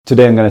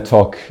Today I'm going to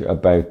talk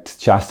about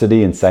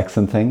chastity and sex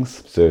and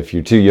things. So if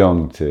you're too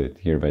young to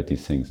hear about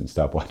these things, then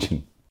stop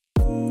watching.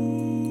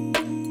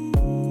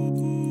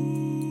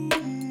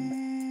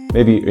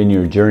 Maybe in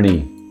your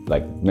journey,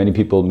 like many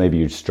people, maybe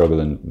you're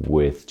struggling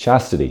with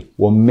chastity.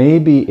 Well,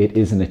 maybe it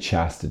isn't a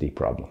chastity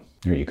problem.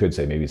 Or you could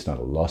say maybe it's not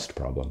a lust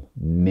problem.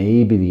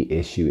 Maybe the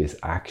issue is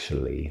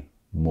actually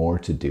more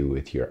to do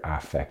with your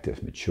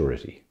affective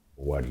maturity.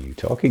 What are you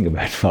talking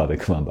about, Father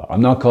Columba?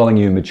 I'm not calling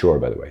you immature,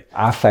 by the way.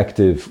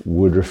 Affective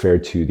would refer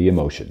to the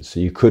emotions. So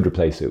you could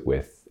replace it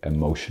with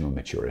emotional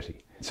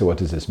maturity. So what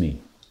does this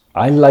mean?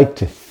 I like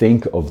to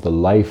think of the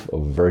life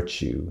of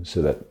virtue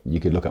so that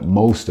you could look at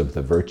most of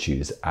the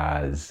virtues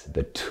as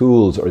the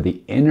tools or the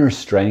inner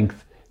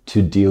strength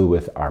to deal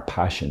with our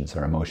passions,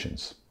 our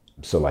emotions.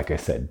 So like I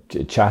said,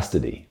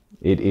 chastity.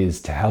 It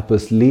is to help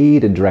us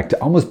lead and direct,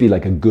 to almost be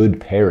like a good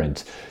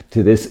parent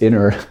to this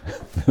inner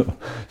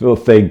little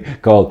thing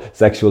called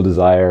sexual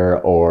desire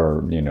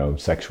or,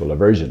 sexual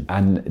aversion.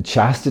 And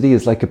chastity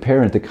is like a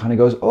parent that kind of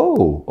goes,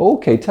 oh,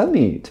 okay, tell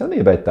me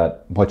about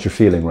that, what you're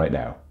feeling right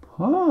now.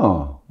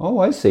 Oh,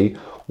 I see.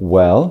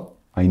 Well,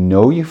 I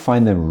know you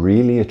find them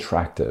really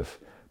attractive,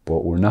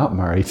 but we're not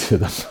married to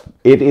them.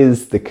 It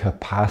is the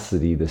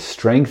capacity, the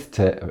strength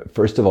to,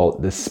 first of all,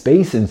 the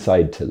space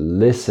inside to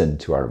listen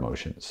to our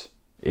emotions.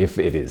 If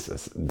it is a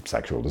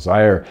sexual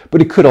desire,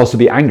 but it could also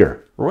be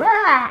anger.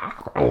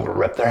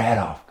 Rip their head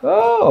off.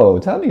 Oh,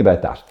 tell me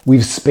about that.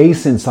 We've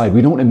space inside.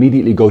 We don't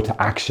immediately go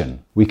to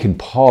action. We can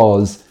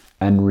pause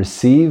and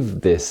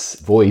receive this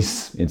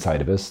voice inside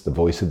of us, the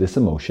voice of this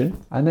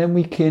emotion, and then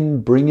we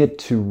can bring it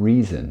to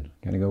reason.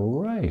 Kind of go,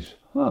 right,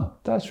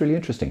 that's really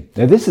interesting.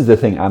 Now, this is the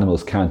thing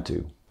animals can't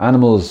do.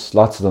 Animals,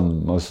 lots of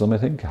them, most of them, I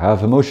think,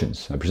 have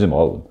emotions. I presume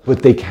all of them.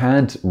 But they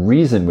can't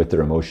reason with their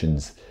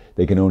emotions.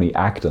 They can only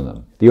act on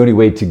them. The only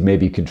way to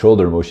maybe control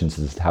their emotions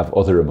is to have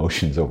other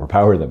emotions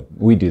overpower them.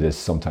 We do this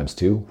sometimes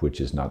too, which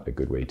is not a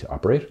good way to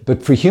operate.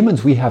 But for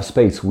humans, we have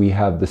space. We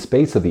have the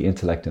space of the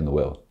intellect and the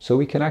will. So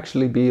we can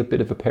actually be a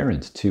bit of a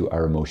parent to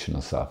our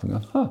emotional self and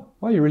go,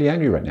 why are you really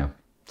angry right now?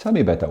 Tell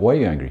me about that. Why are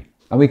you angry?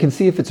 And we can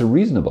see if it's a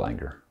reasonable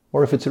anger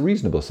or if it's a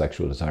reasonable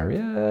sexual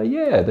desire.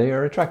 Yeah, they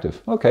are attractive.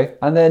 Okay.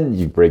 And then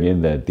you bring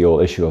in the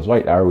old issue of,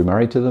 right, are we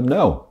married to them?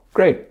 No.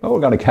 Great. Oh,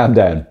 we're going to calm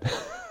down.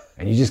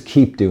 And you just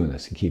keep doing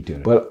this and keep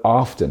doing it. But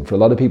often, for a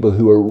lot of people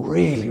who are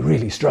really,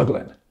 really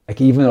struggling, like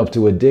even up to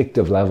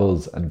addictive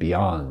levels and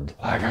beyond,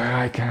 like,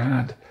 I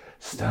can't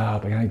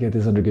stop, I can't get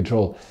this under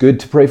control. Good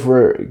to pray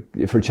for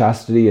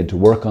chastity and to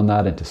work on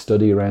that and to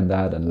study around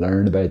that and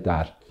learn about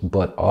that.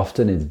 But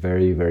often it's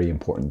very, very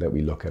important that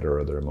we look at our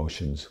other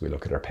emotions, we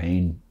look at our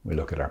pain, we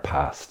look at our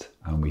past,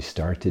 and we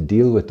start to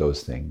deal with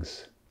those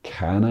things.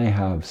 Can I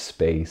have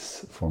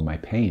space for my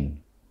pain?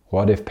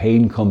 What if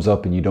pain comes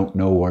up and you don't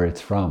know where it's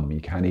from? You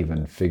can't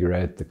even figure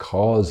out the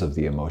cause of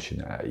the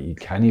emotion. You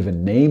can't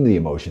even name the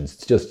emotions.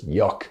 It's just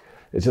yuck.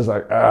 It's just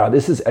like,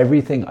 this is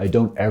everything I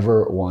don't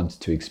ever want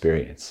to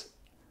experience.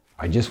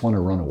 I just want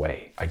to run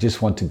away. I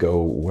just want to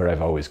go where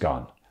I've always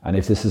gone. And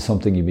if this is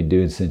something you've been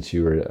doing since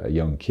you were a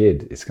young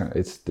kid,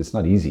 it's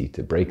not easy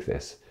to break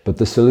this. But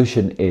the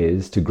solution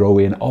is to grow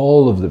in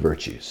all of the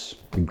virtues,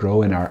 to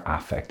grow in our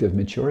affective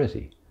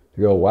maturity.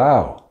 To go,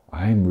 wow,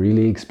 I'm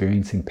really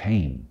experiencing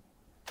pain.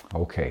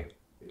 Okay,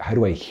 how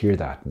do I hear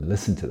that and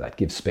listen to that,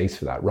 give space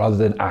for that, rather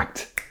than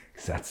act?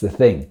 Because that's the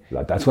thing.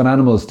 That's what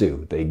animals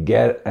do. They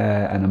get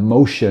an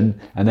emotion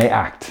and they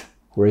act.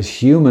 Whereas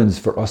humans,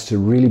 for us to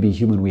really be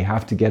human, we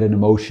have to get an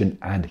emotion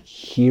and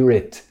hear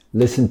it.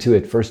 Listen to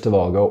it, first of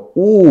all. Go,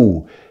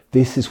 ooh,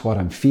 this is what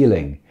I'm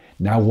feeling.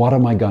 Now what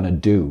am I going to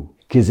do?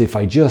 Because if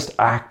I just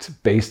act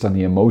based on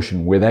the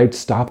emotion without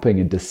stopping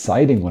and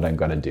deciding what I'm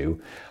going to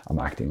do, I'm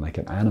acting like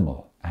an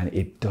animal. And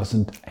it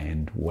doesn't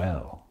end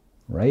well,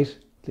 right?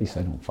 At least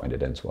I don't find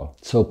it ends well.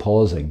 So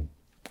pausing,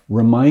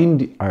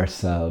 remind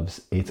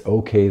ourselves it's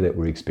okay that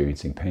we're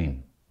experiencing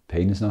pain.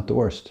 Pain is not the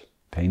worst.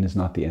 Pain is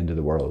not the end of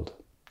the world.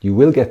 You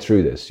will get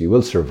through this. You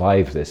will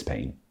survive this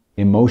pain.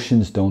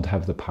 Emotions don't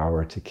have the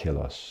power to kill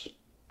us.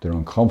 They're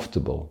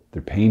uncomfortable.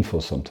 They're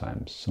painful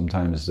sometimes.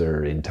 Sometimes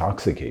they're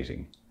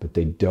intoxicating. But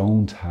they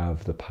don't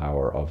have the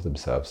power of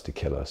themselves to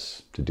kill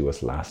us, to do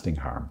us lasting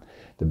harm.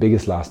 The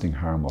biggest lasting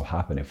harm will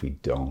happen if we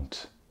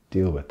don't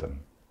deal with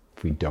them,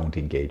 if we don't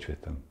engage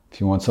with them. If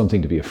you want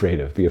something to be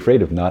afraid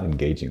of not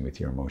engaging with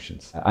your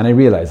emotions. And I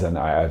realize, and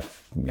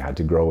I've had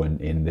to grow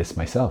in this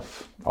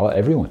myself.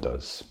 Everyone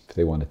does. If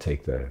they want to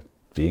take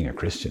being a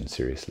Christian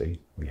seriously,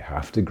 we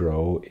have to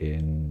grow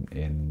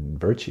in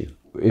virtue.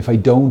 If I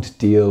don't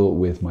deal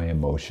with my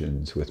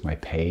emotions, with my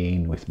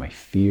pain, with my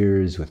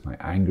fears, with my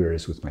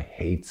angers, with my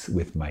hates,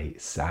 with my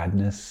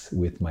sadness,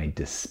 with my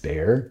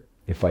despair,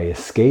 if I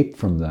escape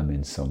from them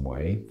in some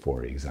way,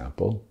 for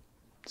example,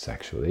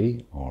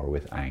 sexually or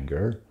with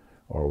anger,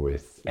 or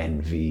with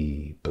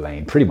envy,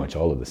 blame. Pretty much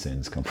all of the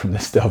sins come from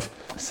this stuff.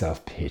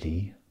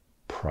 Self-pity,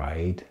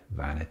 pride,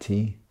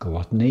 vanity,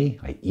 gluttony.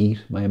 I eat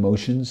my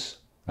emotions.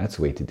 That's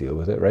a way to deal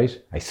with it,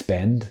 right? I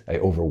spend, I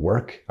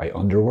overwork, I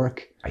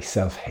underwork, I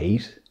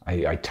self-hate,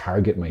 I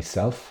target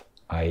myself,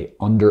 I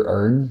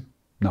under-earn,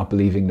 not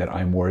believing that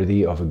I'm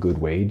worthy of a good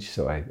wage,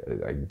 so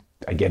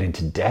I get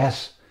into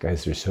debt.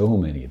 Guys, there's so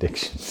many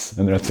addictions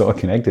and it's all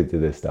connected to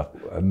this stuff.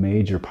 A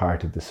major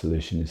part of the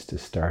solution is to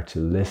start to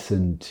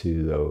listen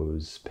to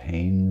those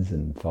pains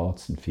and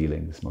thoughts and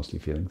feelings, mostly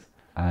feelings,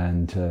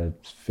 and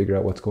figure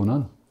out what's going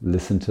on.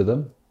 Listen to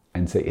them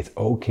and say, it's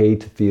okay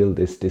to feel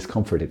this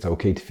discomfort. It's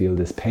okay to feel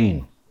this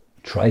pain.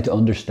 Try to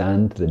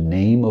understand the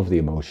name of the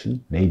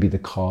emotion, maybe the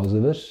cause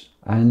of it,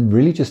 and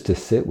really just to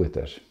sit with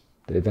it.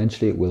 That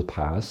eventually it will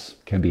pass.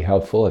 Can be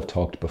helpful. I've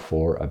talked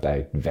before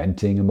about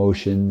venting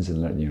emotions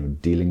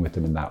and dealing with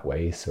them in that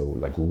way. So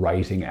like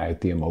writing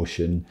out the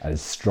emotion as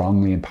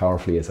strongly and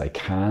powerfully as I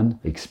can,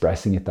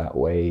 expressing it that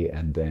way,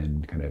 and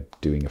then kind of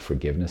doing a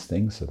forgiveness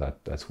thing. So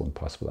that's one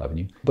possible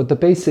avenue. But the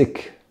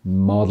basic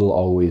model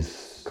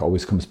always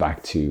comes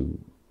back to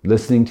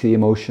listening to the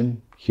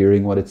emotion,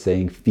 hearing what it's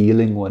saying,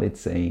 feeling what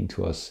it's saying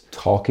to us,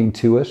 talking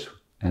to it,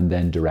 and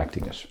then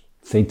directing it.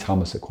 St.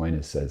 Thomas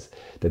Aquinas says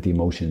that the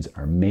emotions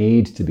are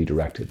made to be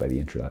directed by the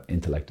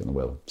intellect and the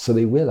will. So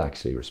they will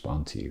actually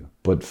respond to you.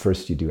 But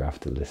first you do have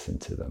to listen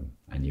to them,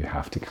 and you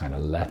have to kind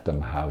of let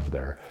them have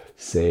their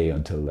say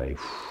until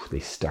they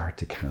start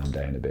to calm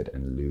down a bit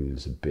and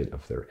lose a bit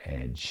of their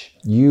edge.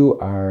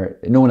 No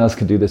one else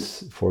can do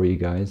this for you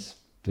guys.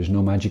 There's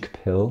no magic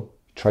pill.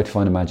 Try to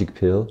find a magic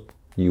pill.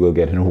 You will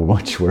get in a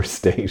much worse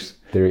state.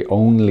 The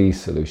only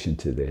solution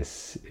to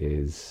this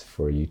is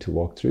for you to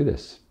walk through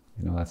this.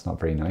 That's not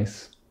very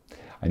nice.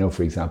 I know,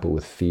 for example,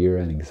 with fear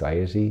and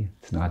anxiety,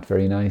 it's not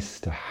very nice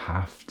to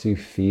have to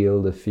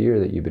feel the fear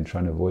that you've been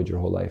trying to avoid your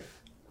whole life.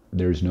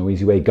 There's no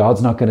easy way.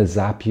 God's not going to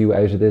zap you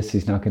out of this.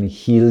 He's not going to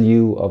heal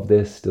you of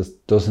this. This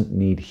doesn't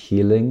need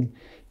healing.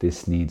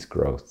 This needs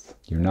growth.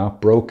 You're not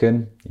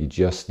broken. You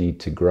just need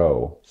to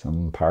grow.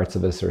 Some parts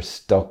of us are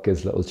stuck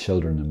as little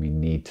children, and we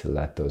need to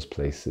let those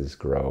places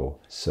grow.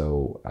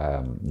 So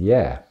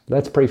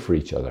let's pray for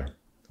each other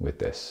with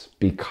this,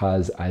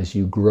 because as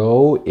you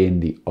grow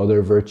in the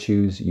other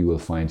virtues, you will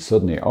find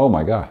suddenly, oh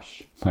my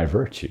gosh, my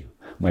virtue,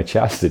 my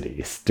chastity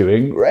is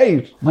doing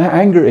great. My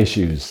anger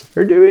issues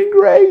are doing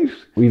great.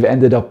 We've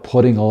ended up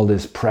putting all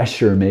this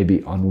pressure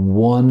maybe on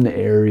one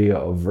area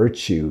of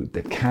virtue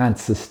that can't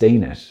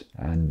sustain it,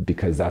 and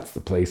because that's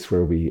the place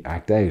where we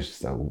act out.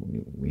 So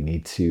we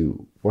need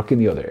to work in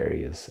the other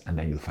areas, and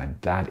then you'll find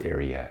that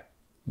area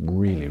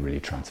really, really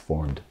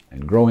transformed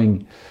and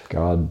growing.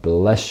 God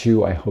bless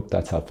you. I hope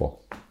that's helpful.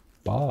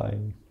 Bye.